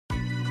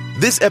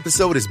This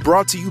episode is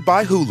brought to you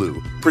by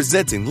Hulu,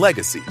 presenting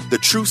Legacy, the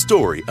true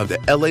story of the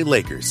LA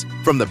Lakers.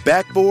 From the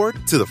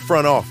backboard to the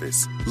front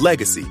office,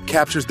 Legacy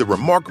captures the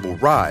remarkable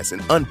rise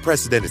and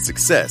unprecedented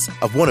success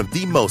of one of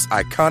the most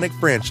iconic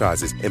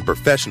franchises in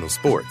professional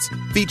sports.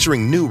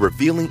 Featuring new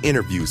revealing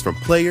interviews from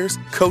players,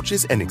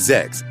 coaches, and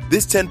execs,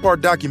 this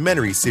 10-part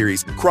documentary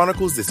series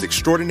chronicles this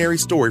extraordinary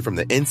story from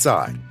the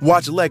inside.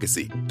 Watch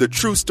Legacy, the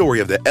true story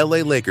of the LA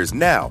Lakers,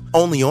 now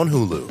only on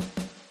Hulu.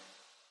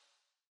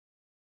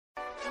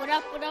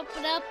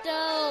 What up,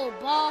 though?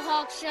 Ball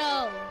Hawk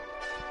Show.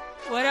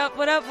 What up,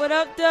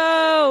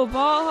 though?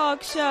 Ball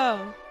Hawk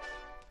Show.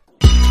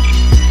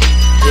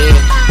 Yeah.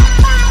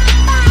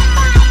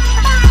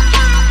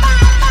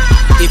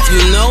 If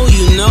you know,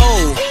 you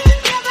know.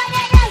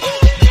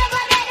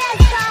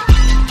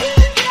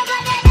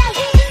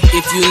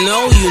 If you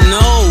know, you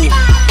know.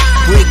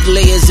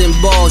 Bricklayers in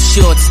ball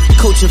shorts,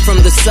 coaching from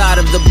the side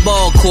of the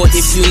ball court.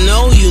 If you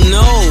know, you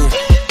know.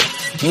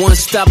 One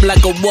stop like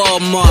a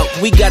Walmart.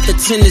 We got the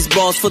tennis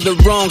balls for the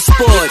wrong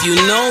sport. If you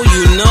know,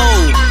 you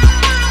know.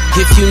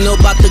 If you know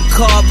about the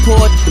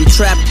carport, them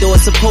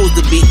trapdoors supposed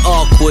to be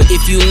awkward.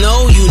 If you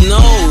know, you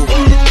know.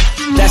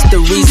 That's the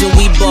reason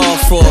we ball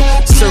for.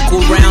 Circle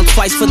round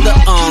twice for the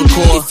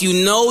encore. If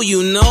you know,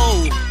 you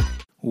know.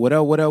 What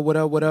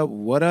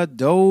up,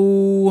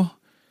 doe?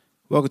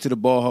 Welcome to the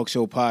Ball Hawk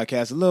Show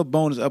podcast. A little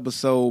bonus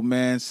episode,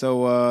 man.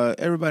 So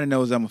everybody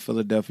knows I'm a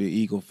Philadelphia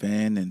Eagle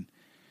fan, and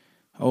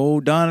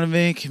old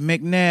Donovan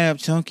McNabb,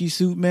 chunky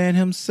suit man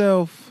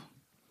himself,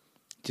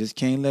 just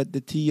can't let the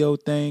T.O.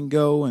 thing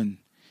go. And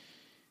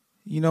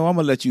you know, I'm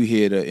gonna let you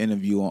hear the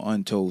interview on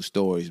Untold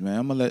Stories, man.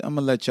 I'm gonna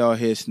let y'all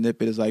hear a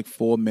snippet. It's like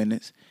 4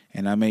 minutes,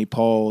 and I may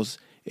pause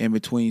in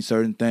between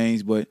certain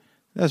things, but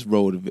let's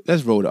roll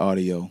the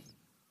audio.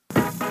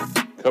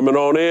 Coming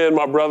on in,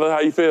 my brother. How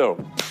you feel?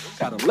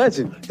 Got a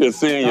legend. Good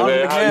seeing you,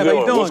 man. How you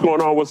doing? What's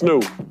going on? What's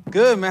new?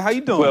 Good, man. How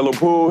you doing? Play a little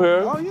pool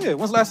here? Oh, yeah.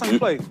 When's the last time you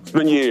played? It's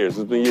been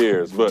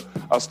years. But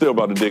I'm still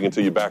about to dig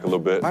into your back a little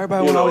bit.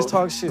 Everybody want to always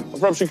talk shit. I'm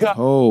from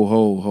Chicago.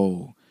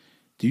 Ho.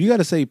 Do you got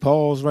to say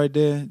pause right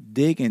there?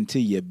 Dig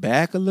into your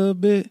back a little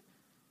bit?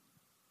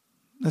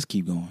 Let's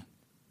keep going.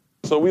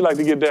 So we like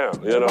to get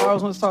down, you know? I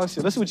always want to talk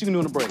shit. Let's see what you can do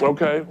in the break.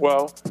 Okay,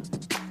 well,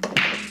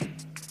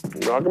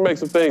 you know, I can make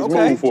some things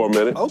move for a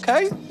minute.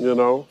 Okay. You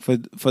know?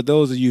 For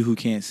those of you who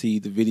can't see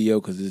the video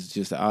because it's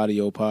just an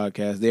audio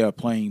podcast, they are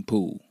playing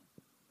pool.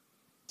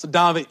 So,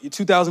 Donovan, your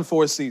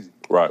 2004 season.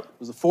 Right. It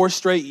was the fourth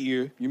straight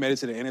year you made it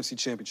to the NFC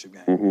Championship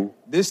game. Mm-hmm.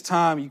 This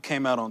time, you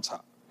came out on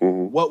top.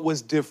 Mm-hmm. What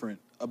was different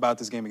about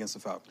this game against the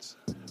Falcons?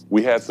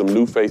 We had some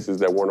new faces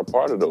that weren't a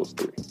part of those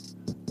three.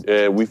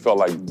 And we felt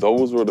like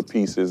those were the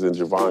pieces in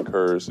Javon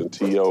Curse and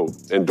T.O.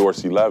 and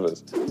Dorsey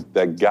Levens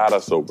that got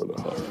us over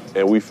the hump.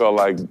 And we felt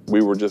like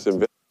we were just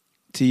invincible.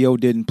 T.O.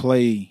 didn't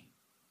play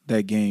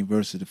that game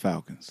versus the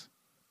Falcons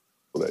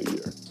that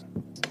year.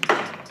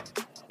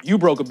 You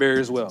broke a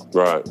barrier as well.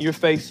 Right. You're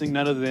facing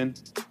none other than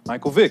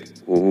Michael Vick.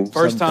 Mm-hmm.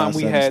 First time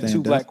we had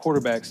two black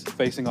quarterbacks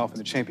facing off in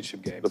the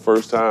championship game. The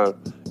first time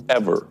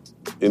ever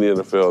in the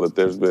NFL that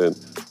there's been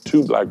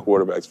two black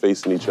quarterbacks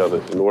facing each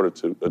other in order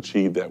to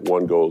achieve that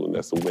one goal, and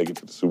that's to make it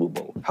to the Super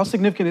Bowl. How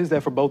significant is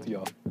that for both of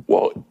y'all?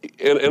 Well,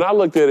 and I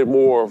looked at it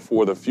more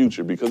for the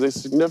future because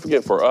it's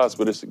significant for us,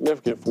 but it's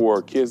significant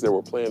for kids that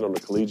were playing on the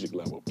collegiate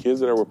level,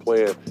 kids that were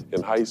playing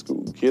in high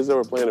school, kids that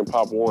were playing in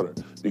Pop Warner,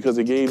 because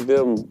it gave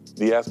them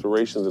the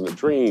aspirations and the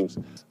dreams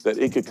that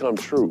it could come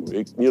true.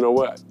 You know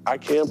what? I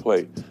can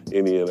play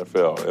in the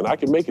NFL, and I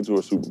can make it to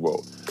a Super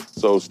Bowl.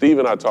 So Steve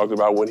and I talked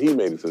about when he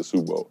made it to the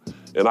Super Bowl,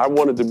 and I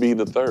wanted to be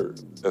the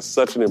third. That's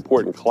such an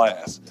important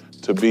class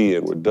to be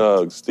in with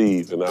Doug,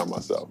 Steve, and now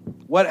myself.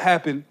 What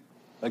happened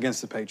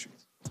against the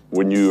Patriots?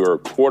 When you're a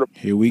quarterback.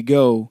 Here we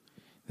go.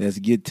 Let's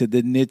get to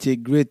the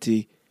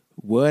nitty-gritty.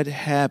 What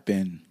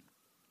happened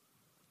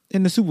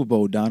in the Super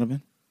Bowl,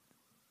 Donovan?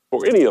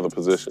 Or any other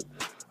position,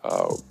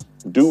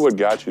 do what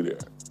got you there.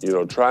 You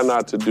know, try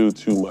not to do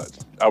too much.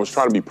 I was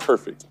trying to be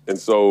perfect. And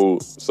so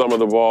some of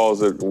the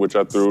balls which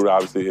I threw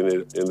obviously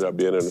ended up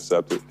being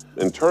intercepted.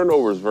 And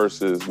turnovers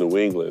versus New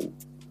England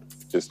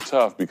is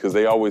tough because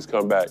they always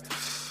come back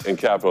and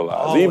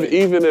capitalize.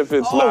 Even if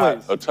it's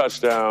not a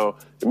touchdown,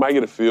 it might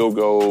get a field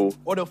goal.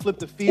 Or they'll flip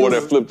the field.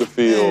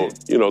 Yeah.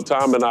 You know,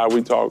 Tom and I,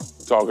 we talk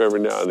every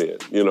now and then.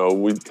 You know,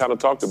 we kind of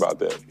talked about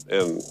that.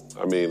 And,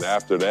 I mean,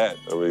 after that,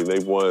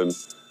 they've won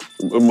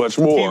much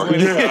more.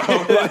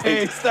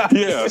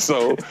 Yeah,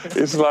 so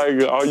it's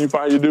like all you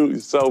find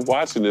yourself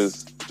watching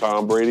is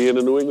Tom Brady and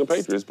the New England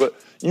Patriots, but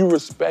you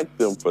respect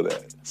them for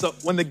that. So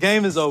when the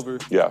game is over,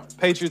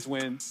 Patriots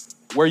win,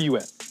 where you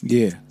at?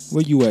 Yeah,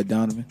 where you at,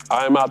 Donovan?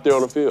 I'm out there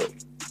on the field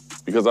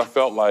because I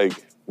felt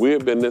like we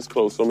had been this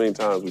close so many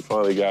times. We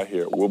finally got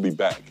here. We'll be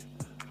back.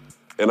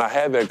 And I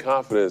had that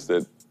confidence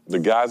that the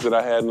guys that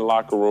I had in the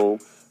locker room,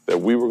 that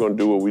we were going to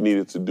do what we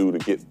needed to do to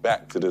get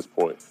back to this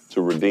point,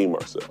 to redeem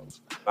ourselves.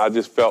 I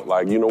just felt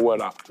like, you know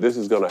what, this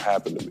is going to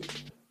happen to me.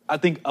 I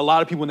think a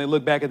lot of people, when they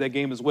look back at that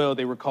game as well,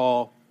 they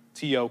recall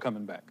T.O.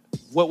 coming back.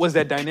 What was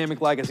that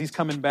dynamic like as he's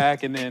coming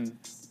back, and then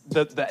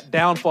the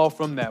downfall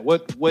from that?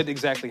 What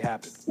exactly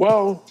happened?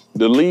 Well,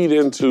 the lead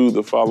into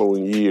the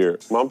following year,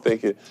 I'm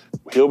thinking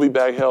he'll be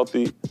back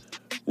healthy.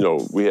 You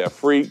know, we had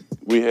Freak.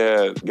 We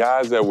had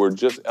guys that were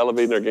just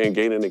elevating their game,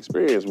 gaining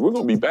experience. We're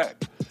going to be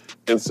back.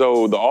 And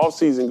so the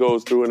offseason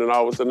goes through, and then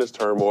all of a sudden there's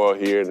turmoil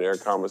here and there,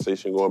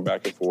 conversation going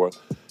back and forth.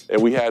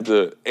 And we had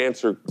to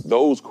answer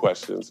those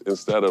questions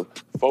instead of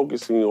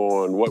focusing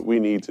on what we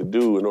need to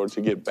do in order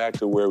to get back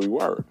to where we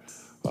were.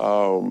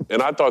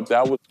 And I thought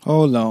that was...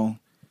 Hold on.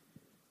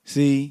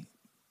 See,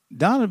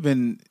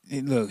 Donovan,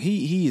 look,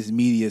 he is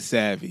media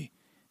savvy.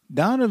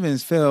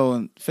 Donovan's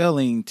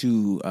failing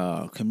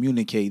to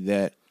communicate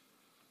that,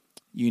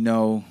 you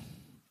know,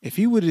 if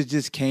he would have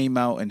just came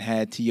out and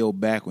had T.O.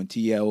 back when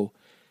T.O.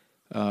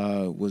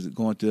 was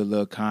going through a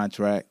little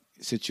contract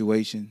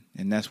situation,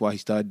 and that's why he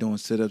started doing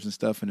sit-ups and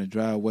stuff in the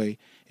driveway.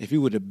 If he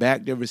would have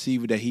backed the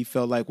receiver that he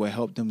felt like would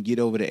help them get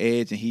over the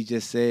edge, and he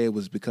just said it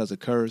was because of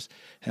Curse,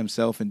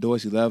 himself, and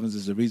Dorsey Levens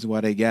is the reason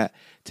why they got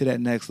to that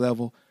next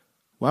level,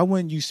 why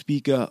wouldn't you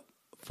speak up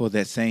for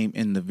that same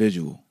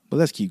individual? But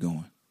let's keep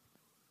going.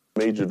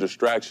 Major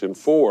distraction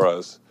for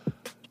us.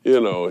 You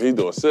know, he's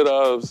doing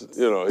sit-ups,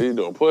 you know, he's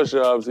doing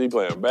push-ups, he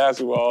playing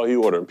basketball, he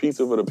ordering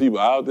pizza for the people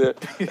out there.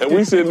 And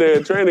we sitting there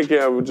in training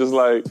camp just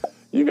like,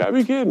 you gotta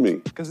be kidding me.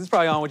 Because it's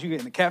probably on what you get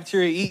in the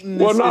cafeteria eating.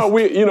 Well, no,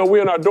 we're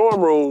in our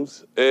dorm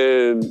rooms,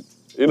 and,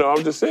 you know,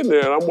 I'm just sitting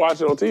there and I'm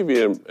watching on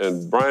TV,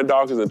 and Brian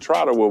Dawkins and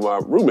Trotter were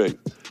my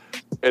roommates.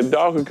 And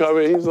Dawkins come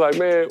in, he's like,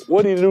 man,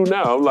 what do you do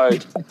now? I'm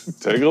like,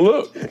 take a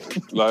look.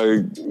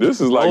 Like, this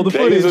is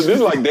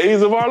like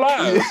days of our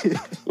lives.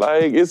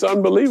 Like, it's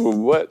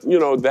unbelievable. But, you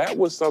know, that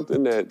was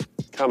something that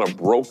kind of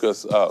broke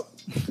us up.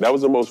 That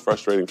was the most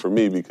frustrating for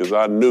me because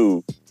I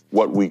knew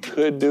what we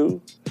could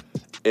do.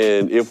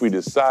 And if we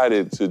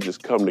decided to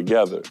just come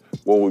together,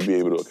 what we'd be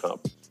able to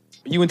accomplish.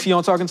 You and T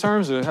on talking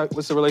terms, or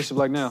what's the relationship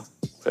like now?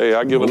 Hey,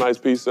 I give a nice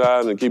peace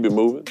sign and keep it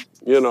moving.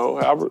 You know,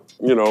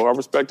 I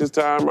respect his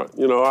time.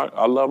 You know,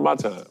 I love my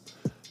time.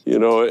 You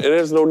know, and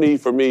there's no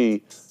need for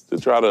me to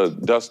try to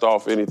dust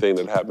off anything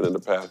that happened in the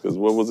past, because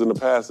what was in the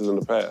past is in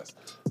the past.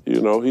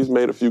 You know, he's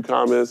made a few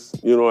comments,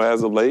 you know,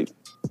 as of late.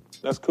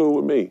 That's cool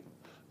with me.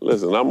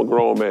 Listen, I'm a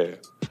grown man.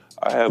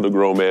 I handle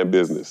grown man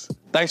business.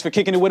 Thanks for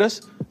kicking it with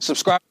us.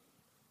 Subscribe.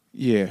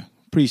 Yeah,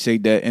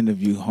 appreciate that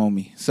interview,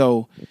 homie.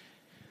 So,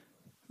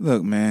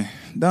 look, man,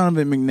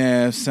 Donovan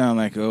McNabb sound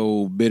like an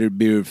old bitter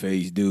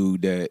beard-faced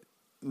dude that,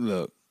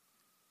 look,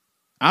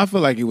 I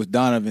feel like it was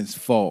Donovan's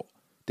fault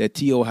that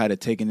T.O. had to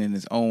take it in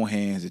his own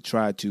hands to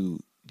try to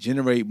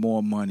generate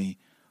more money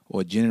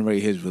or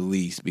generate his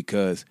release,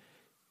 because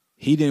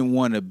he didn't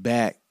want to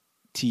back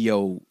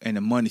T.O. in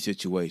a money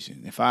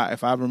situation. If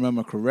I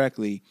remember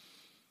correctly,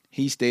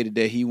 he stated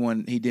that he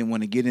didn't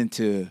want to get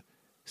into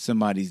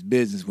somebody's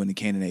business when it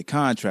came to their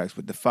contracts,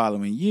 but the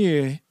following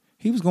year,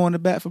 he was going to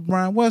bat for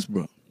Brian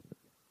Westbrook.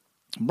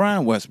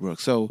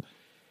 So,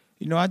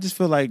 you know, I just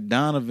feel like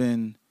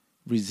Donovan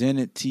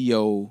resented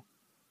T.O.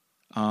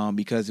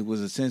 Because it was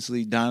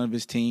essentially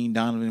Donovan's team.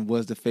 Donovan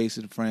was the face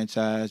of the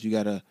franchise. You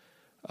got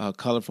a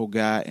colorful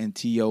guy in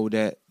T.O.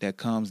 that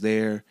comes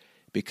there,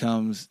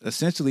 becomes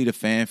essentially the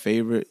fan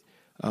favorite.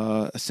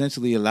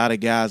 Essentially, a lot of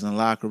guys in the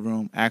locker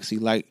room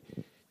actually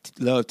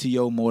love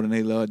T.O. more than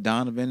they love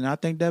Donovan, and I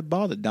think that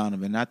bothered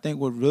Donovan. I think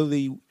what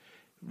really,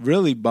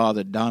 really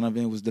bothered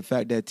Donovan was the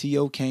fact that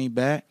T.O. came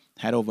back,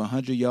 had over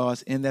 100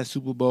 yards in that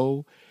Super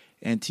Bowl,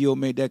 and T.O.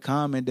 made that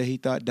comment that he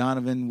thought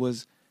Donovan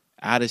was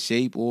out of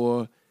shape,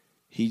 or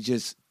he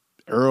just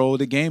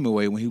earled the game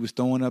away when he was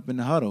throwing up in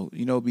the huddle,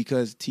 you know,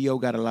 because T.O.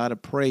 got a lot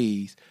of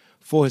praise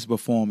for his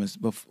performance,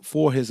 but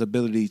for his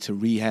ability to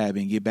rehab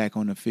and get back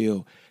on the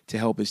field to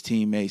help his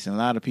teammates. And a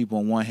lot of people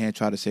on one hand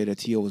try to say that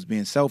T.O. was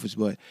being selfish,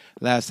 but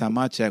last time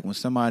I checked, when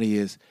somebody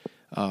is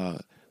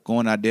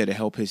going out there to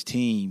help his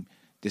team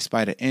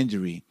despite an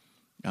injury,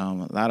 a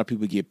lot of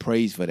people get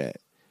praised for that.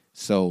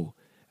 So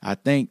I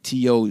think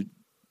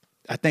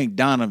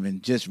Donovan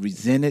just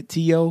resented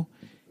T.O.,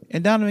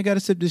 and Donovan got to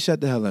sip this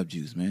shut the hell up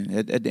juice, man.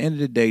 At the end of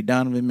the day,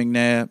 Donovan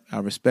McNabb, I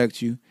respect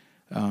you.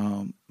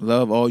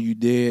 Love all you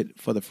did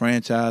for the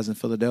franchise in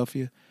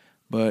Philadelphia.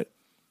 But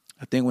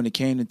I think when it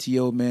came to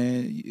T.O.,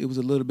 man, it was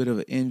a little bit of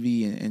an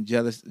envy and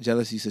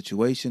jealousy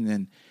situation,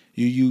 and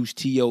you used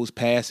T.O.'s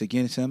pass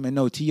against him. And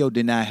no, T.O.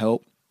 did not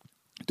help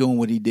doing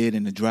what he did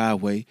in the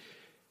driveway,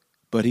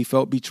 but he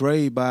felt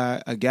betrayed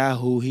by a guy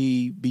who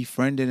he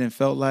befriended and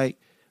felt like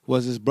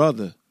was his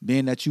brother,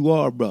 being that you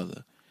are a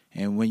brother.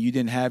 And when you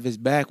didn't have his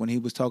back when he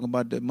was talking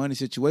about the money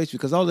situation,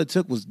 because all it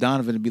took was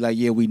Donovan to be like,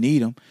 yeah, we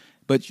need him.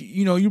 But,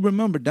 you know, you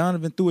remember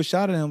Donovan threw a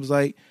shot at him, was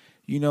like,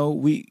 you know,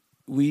 we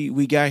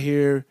got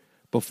here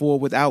before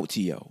without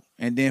T.O.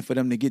 And then for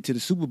them to get to the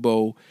Super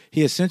Bowl,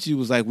 he essentially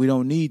was like, we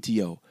don't need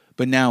T.O.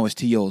 But now it's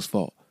T.O.'s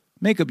fault.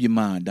 Make up your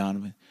mind,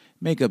 Donovan.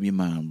 Make up your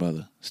mind,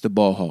 brother. It's the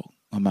Ball Hawk.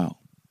 I'm out.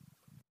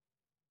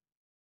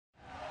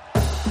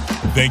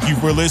 Thank you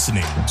for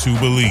listening to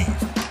Believe.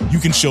 You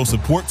can show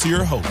support to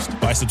your host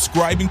by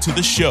subscribing to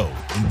the show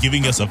and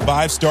giving us a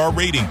 5-star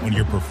rating on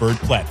your preferred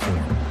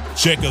platform.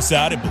 Check us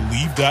out at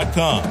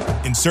Believe.com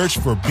and search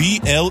for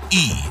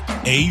BLE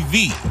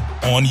AV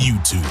on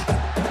YouTube.